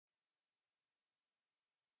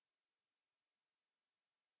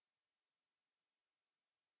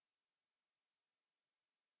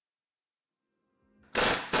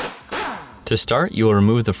To start, you will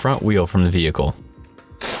remove the front wheel from the vehicle.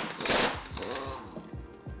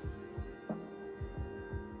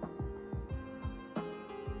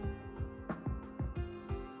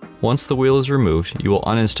 Once the wheel is removed, you will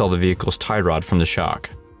uninstall the vehicle's tie rod from the shock.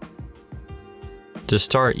 To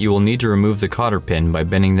start, you will need to remove the cotter pin by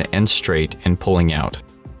bending the end straight and pulling out.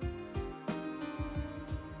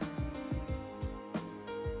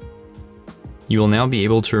 You will now be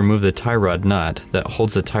able to remove the tie rod nut that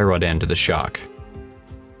holds the tie rod end to the shock.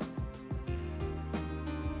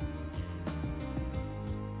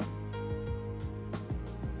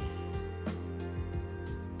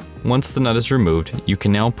 Once the nut is removed, you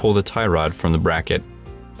can now pull the tie rod from the bracket.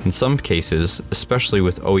 In some cases, especially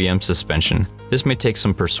with OEM suspension, this may take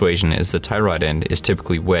some persuasion as the tie rod end is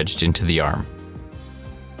typically wedged into the arm.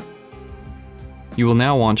 You will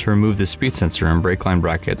now want to remove the speed sensor and brake line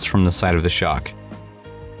brackets from the side of the shock.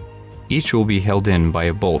 Each will be held in by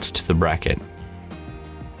a bolt to the bracket.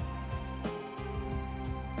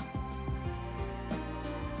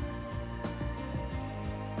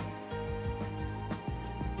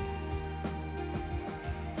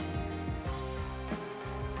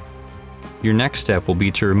 Your next step will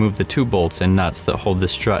be to remove the two bolts and nuts that hold the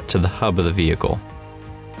strut to the hub of the vehicle.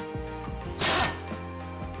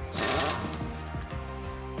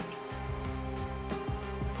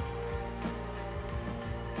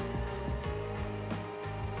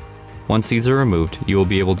 Once these are removed, you will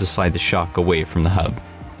be able to slide the shock away from the hub.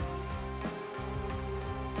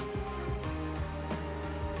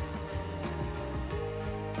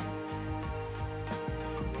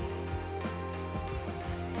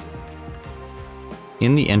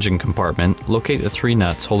 In the engine compartment, locate the three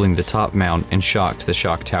nuts holding the top mount and shock to the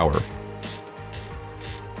shock tower.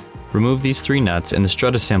 Remove these three nuts and the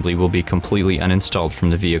strut assembly will be completely uninstalled from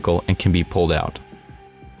the vehicle and can be pulled out.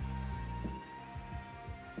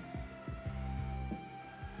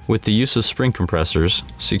 With the use of spring compressors,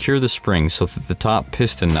 secure the spring so that the top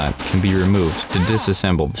piston nut can be removed to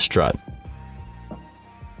disassemble the strut.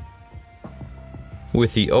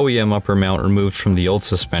 With the OEM upper mount removed from the old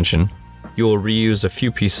suspension, you will reuse a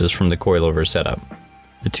few pieces from the coilover setup.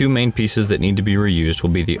 The two main pieces that need to be reused will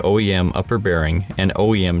be the OEM upper bearing and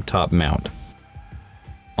OEM top mount.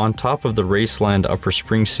 On top of the Raceland upper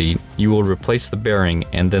spring seat, you will replace the bearing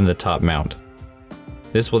and then the top mount.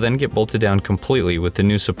 This will then get bolted down completely with the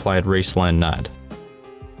new supplied Raceland nut.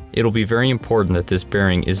 It'll be very important that this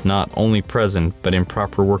bearing is not only present but in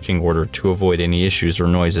proper working order to avoid any issues or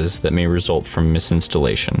noises that may result from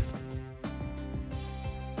misinstallation.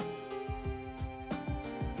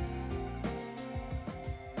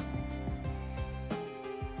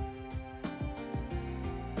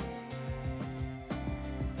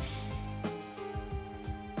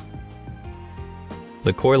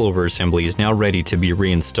 The coilover assembly is now ready to be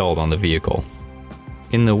reinstalled on the vehicle.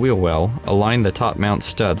 In the wheel well, align the top mount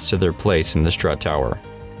studs to their place in the strut tower.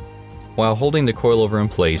 While holding the coilover in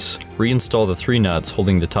place, reinstall the three nuts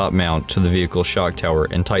holding the top mount to the vehicle shock tower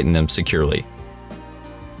and tighten them securely.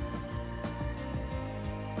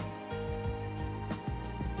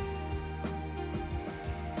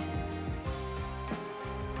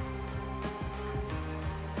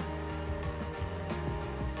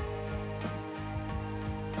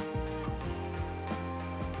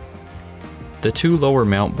 The two lower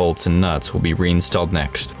mount bolts and nuts will be reinstalled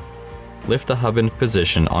next. Lift the hub into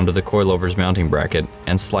position onto the coilover's mounting bracket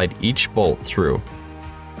and slide each bolt through.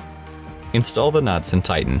 Install the nuts and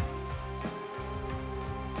tighten.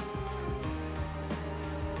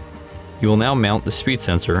 You will now mount the speed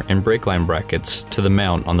sensor and brake line brackets to the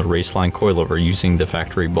mount on the Raceline coilover using the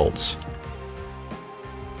factory bolts.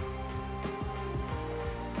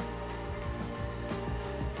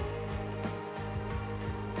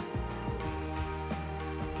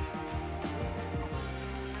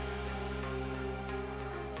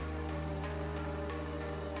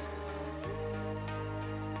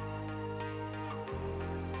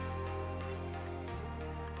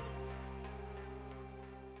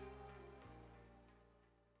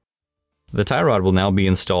 The tie rod will now be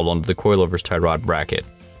installed onto the coilover's tie rod bracket.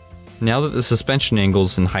 Now that the suspension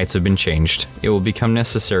angles and heights have been changed, it will become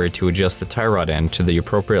necessary to adjust the tie rod end to the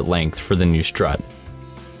appropriate length for the new strut.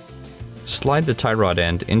 Slide the tie rod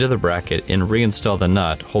end into the bracket and reinstall the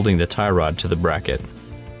nut holding the tie rod to the bracket.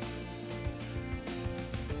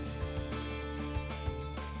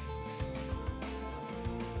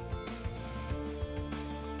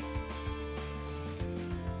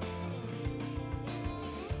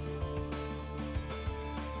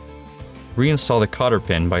 Reinstall the cotter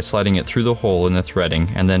pin by sliding it through the hole in the threading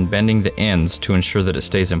and then bending the ends to ensure that it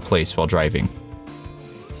stays in place while driving.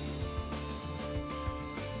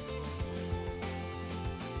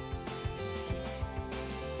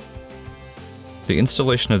 The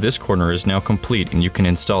installation of this corner is now complete and you can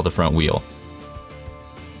install the front wheel.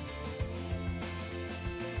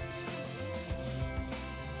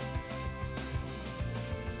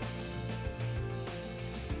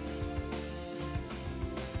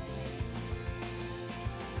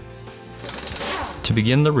 To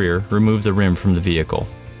begin the rear, remove the rim from the vehicle.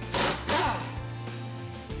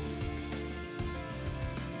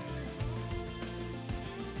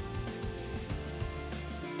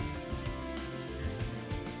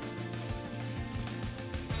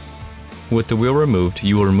 With the wheel removed,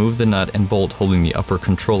 you will remove the nut and bolt holding the upper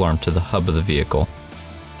control arm to the hub of the vehicle.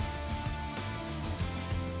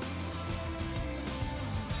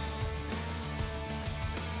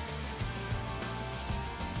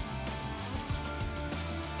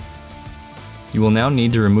 You will now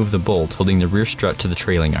need to remove the bolt holding the rear strut to the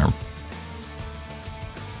trailing arm.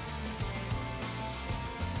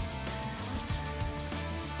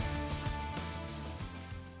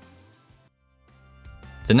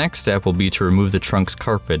 The next step will be to remove the trunk's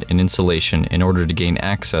carpet and insulation in order to gain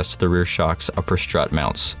access to the rear shock's upper strut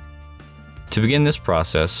mounts. To begin this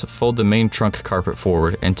process, fold the main trunk carpet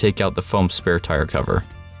forward and take out the foam spare tire cover.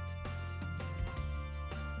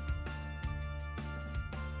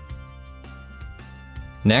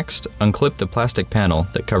 Next, unclip the plastic panel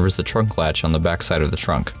that covers the trunk latch on the back side of the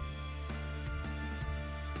trunk.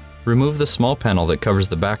 Remove the small panel that covers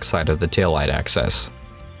the back side of the taillight access.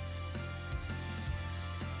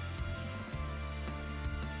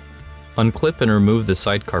 Unclip and remove the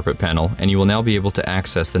side carpet panel and you will now be able to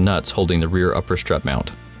access the nuts holding the rear upper strut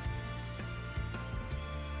mount.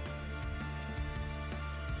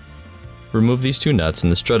 Remove these two nuts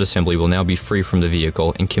and the strut assembly will now be free from the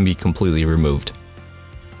vehicle and can be completely removed.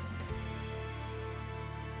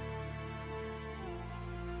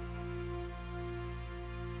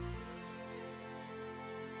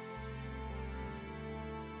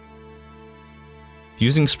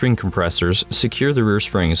 Using spring compressors, secure the rear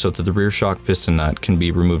spring so that the rear shock piston nut can be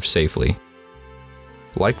removed safely.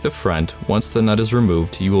 Like the front, once the nut is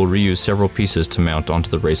removed, you will reuse several pieces to mount onto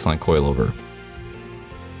the Raceland coilover.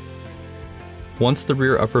 Once the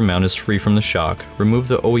rear upper mount is free from the shock, remove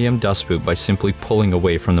the OEM dust boot by simply pulling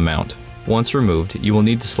away from the mount. Once removed, you will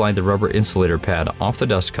need to slide the rubber insulator pad off the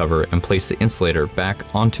dust cover and place the insulator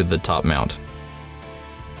back onto the top mount.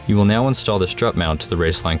 You will now install the strut mount to the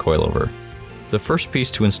Raceland coilover. The first piece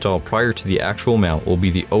to install prior to the actual mount will be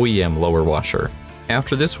the OEM lower washer.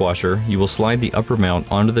 After this washer, you will slide the upper mount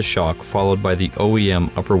onto the shock followed by the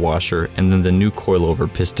OEM upper washer and then the new coilover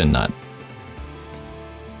piston nut.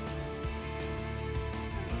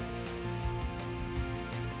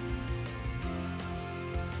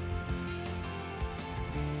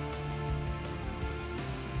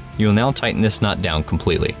 You will now tighten this nut down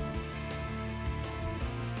completely.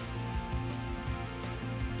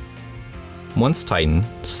 Once tightened,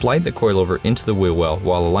 slide the coilover into the wheel well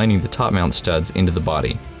while aligning the top mount studs into the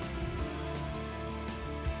body.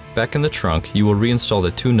 Back in the trunk, you will reinstall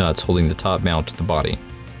the two nuts holding the top mount to the body.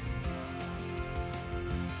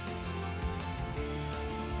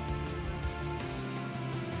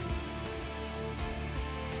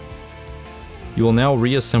 You will now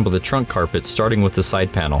reassemble the trunk carpet starting with the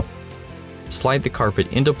side panel. Slide the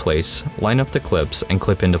carpet into place, line up the clips, and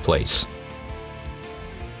clip into place.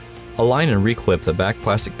 Align and reclip the back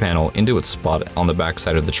plastic panel into its spot on the back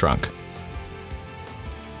side of the trunk.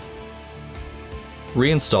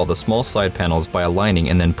 Reinstall the small side panels by aligning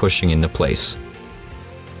and then pushing into place.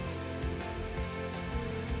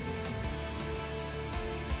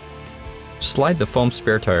 Slide the foam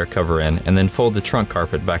spare tire cover in and then fold the trunk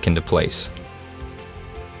carpet back into place.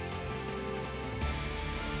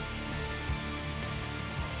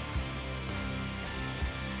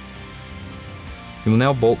 You will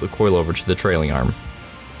now bolt the coilover to the trailing arm.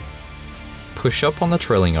 Push up on the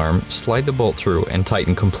trailing arm, slide the bolt through, and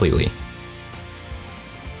tighten completely.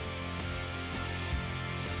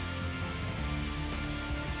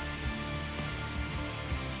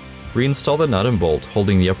 Reinstall the nut and bolt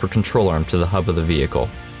holding the upper control arm to the hub of the vehicle.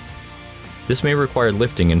 This may require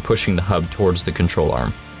lifting and pushing the hub towards the control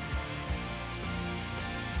arm.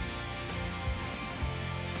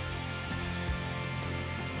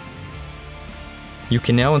 You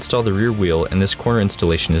can now install the rear wheel and this corner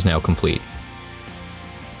installation is now complete.